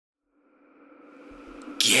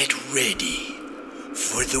ready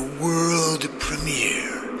for the world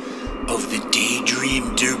premiere of the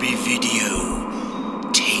Daydream Derby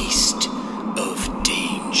video, Taste of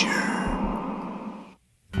Danger.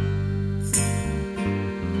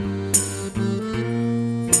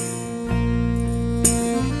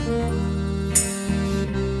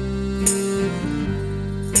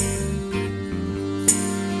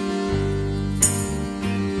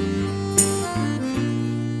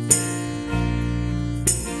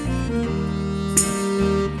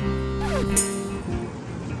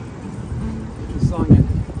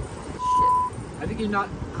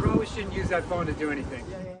 Probably shouldn't use that phone to do anything.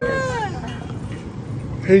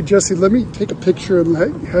 Hey Jesse, let me take a picture and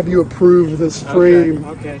have you approve this frame.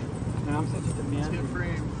 Okay. Now I'm such a demanding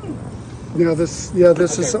frame. Now this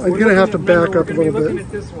is. I'm gonna have to back up a little bit. We're looking at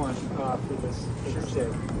this one for this shape.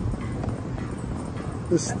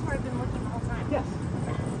 That's where I've been looking the whole time. Yes.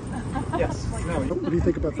 Yes. No. What do you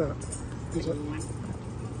think about that? Does that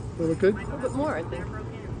look good? A little bit more, I think.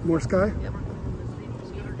 More sky? Yep.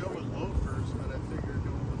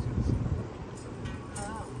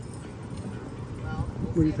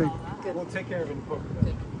 What do you think? We'll take care of it in poker.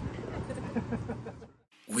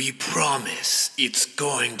 We promise it's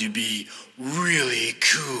going to be really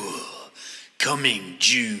cool. Coming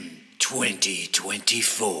June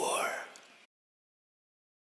 2024.